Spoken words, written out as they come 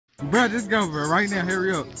Bro, just go, bro. Right now,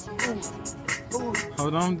 hurry up.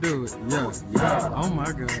 Hold on, do it. Yeah, yeah. Oh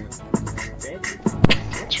my god.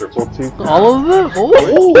 Triple T. All of them?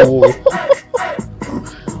 Oh!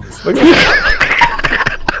 Look at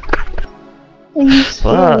Fuck.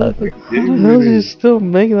 How the hell did you still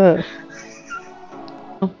make that?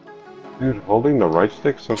 Dude, holding the right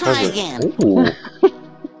stick sometimes Try it. again. Ooh.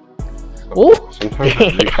 Oh! Sometimes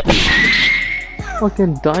it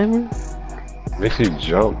Fucking diamond? makes you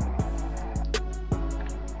jump.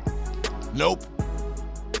 Nope.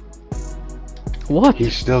 What? He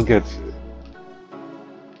still gets it.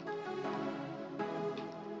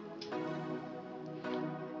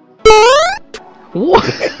 What?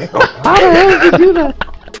 How the hell did you do that?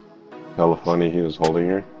 Hella funny, he was holding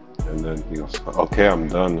her, and then he goes, okay, I'm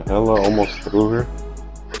done. Hella almost threw her.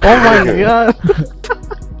 Oh my god.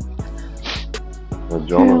 The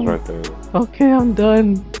John was right there. Okay, I'm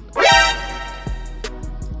done.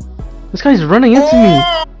 This guy's running into me.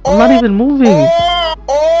 I'm not even moving.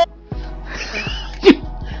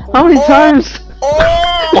 How many times?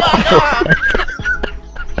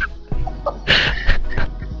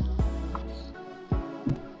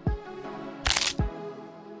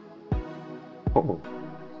 Oh.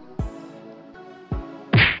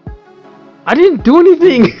 I didn't do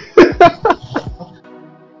anything.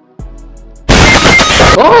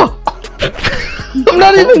 Oh! I'm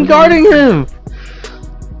not even guarding him.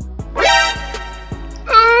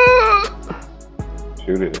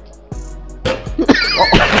 Shoot it.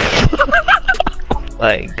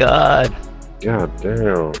 My god. God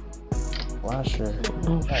damn. Flasher.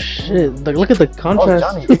 Oh shit! Look at the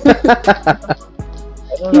contrast. Johnny.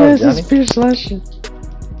 Yes, it's Spear Slasher.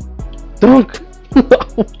 Dunk.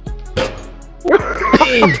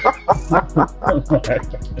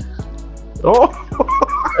 Oh!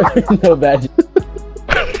 No bad.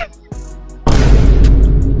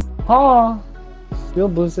 Oh, still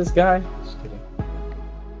boost this guy. Just kidding.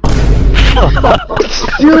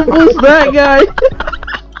 Still boost that guy.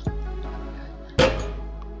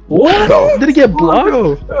 What? Did he get blocked?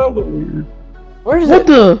 Where is What it?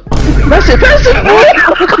 the? Pass it! Pass it!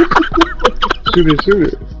 Shoot it, shoot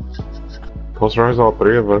it. Posterize all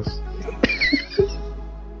three of us.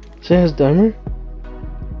 Say has dimer.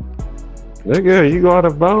 Nigga, you go out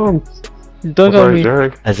of bounds. Dunk on me.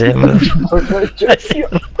 Derek. I didn't move.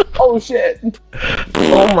 Oh shit!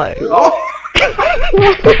 Oh my.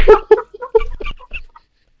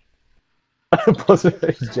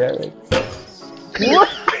 Jared. What?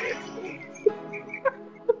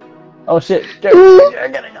 Oh shit! Jared, I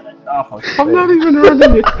got it. Oh, shit. I'm not even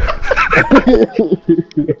running it.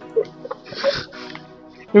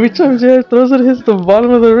 Every time Jared throws it, it hits the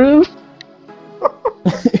bottom of the rim.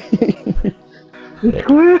 He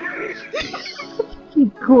quit. He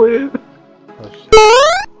quit.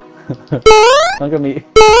 Look at me.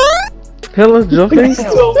 Hella jumping.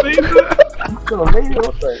 Still made that.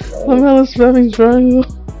 I'm hella spamming triangle.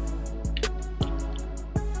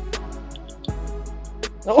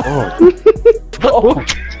 Oh. Oh.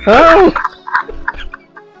 How?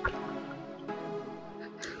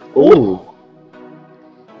 Oh.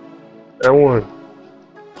 That one.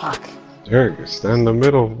 Fuck. Derek, stand in the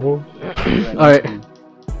middle, boy. Alright.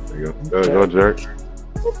 There you go. There you go, Derek.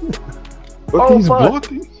 Look, Oh, he's fuck.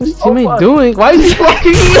 blocking. What's his teammate fuck. doing? Why is he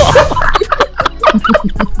blocking me?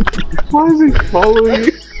 Why is he following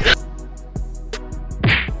you?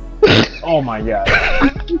 Oh my god.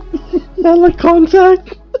 Hella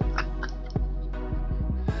contact.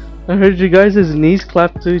 I heard you guys' knees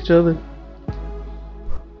clap to each other.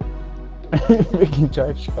 Freaking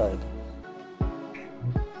charge card.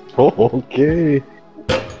 Oh, okay.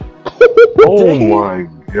 Oh my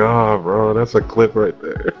god, bro. That's a clip right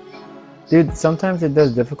there. Dude, sometimes it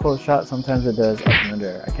does difficult shot, sometimes it does up and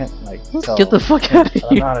under. I can't like tell. Get the fuck out of I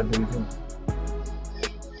don't here. know how to do anything.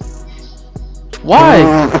 Why?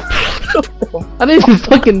 I didn't even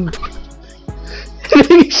fucking. It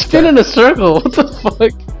made me spin in a circle. What the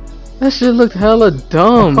fuck? That shit looked hella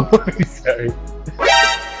dumb. Sorry.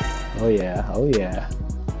 Oh yeah, oh yeah.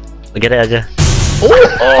 Look at it, Aja.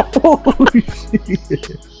 Oh shit.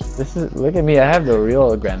 This is, look at me, I have the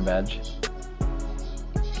real grand badge.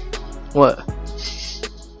 What?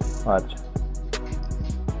 Watch.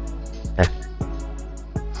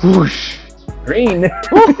 Whoosh. Green! I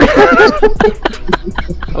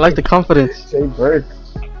like the confidence. Jay Bird.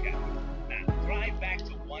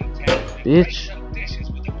 Bitch.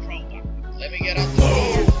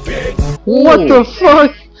 What the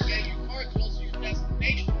fuck?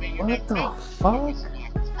 What the fuck?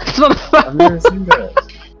 It's not a I've foul. never seen that.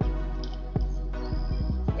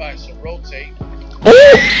 Alright, so rotate.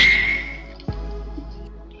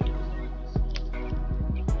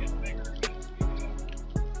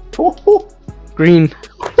 Green. Can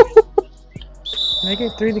I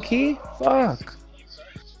get 3 the key? Fuck.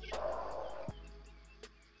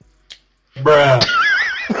 Bruh.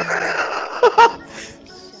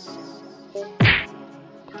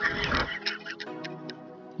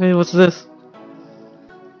 Hey, what's this?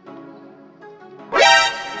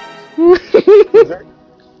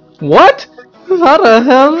 What? How the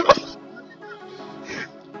hell?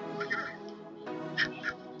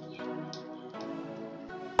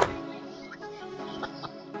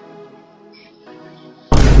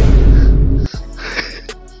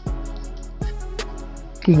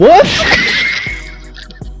 What?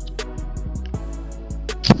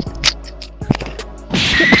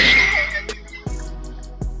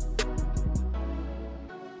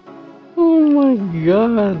 Oh my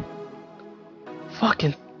god.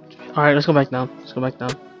 Fucking. Alright, let's go back down. Let's go back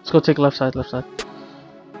down. Let's go take left side, left side.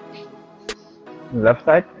 Left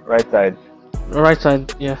side? Right side? Right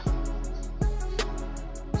side, yeah.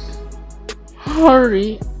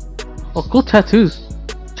 Hurry. Oh, cool tattoos.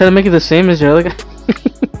 Try to make it the same as your other guy.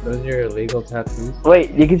 Those are your illegal tattoos?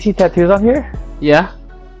 Wait, you can see tattoos on here? Yeah.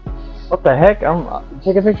 What the heck?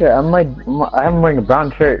 Take a picture. I'm wearing a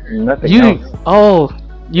brown shirt and nothing You. else. Oh.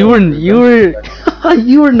 You were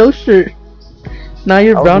you were no shirt. Now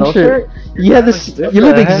you're I was brown no shirt. You had this. What You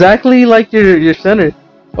look the heck? exactly like your center,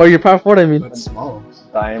 or your power forward. I mean. That's small.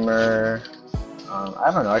 Timer.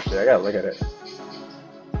 I don't know actually. I gotta look at it.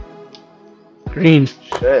 Green.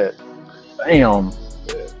 Shit. Damn.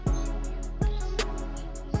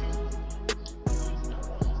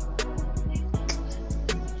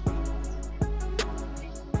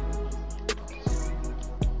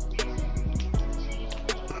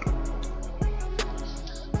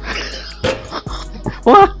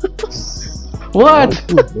 What?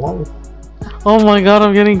 What? Oh my god!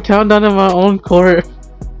 I'm getting countdown in my own court.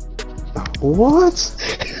 What?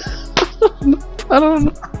 I don't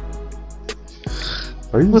know.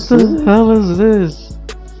 Are you What serious? the hell is this?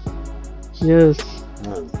 Yes.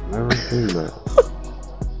 I've never seen that.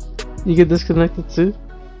 You get disconnected too?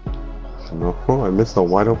 No, I missed a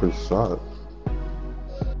wide open shot.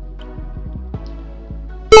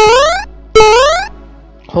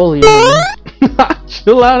 Holy man.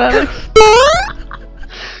 Chill out, Alex.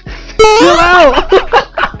 Chill out.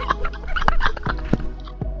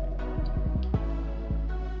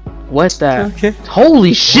 What the? Okay.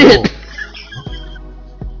 Holy shit.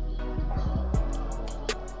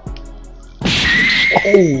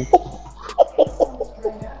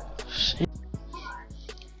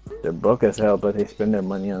 They're broke as hell, but they spend their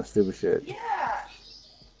money on stupid shit.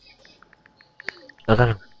 Look at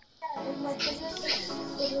him.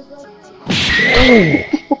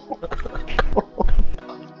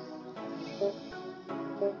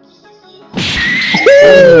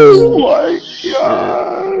 Oh my god!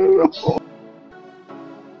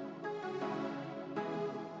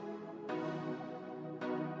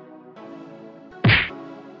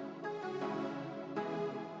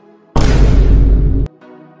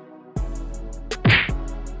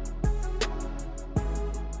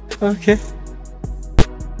 Okay.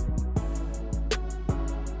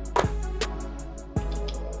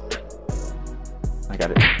 I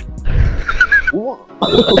got it.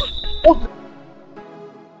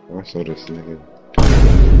 I saw this nigga.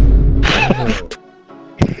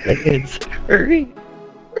 Kids, hurry.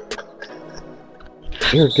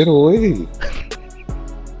 Here, get away!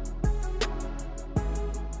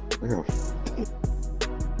 Yeah.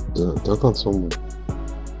 Duck on someone.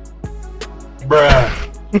 Bruh.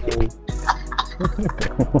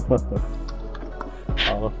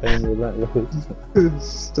 All of Fame relentless. It's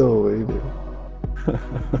still waiting.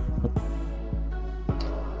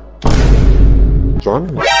 John?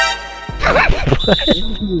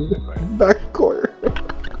 Back corner.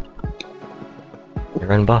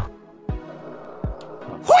 You're in ball.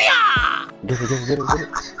 Get it.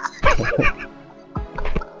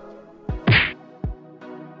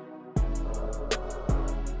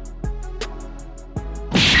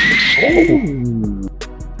 Oh!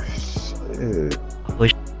 Shit.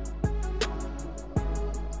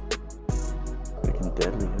 Freaking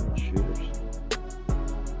deadly hell shooters.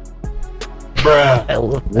 Bruh. I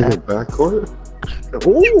love Nigga, back court?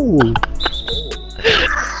 Ooh!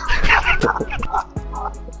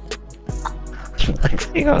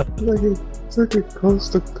 Hang on. Took it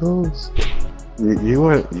coast to coast.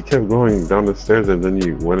 You kept going down the stairs and then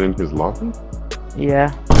you went in his lobby?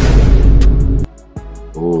 Yeah.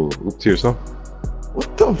 Oh, look to yourself.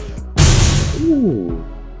 What the Ooh.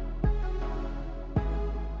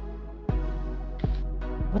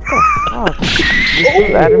 What the fuck? They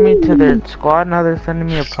just added me to their squad, now they're sending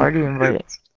me a party invite.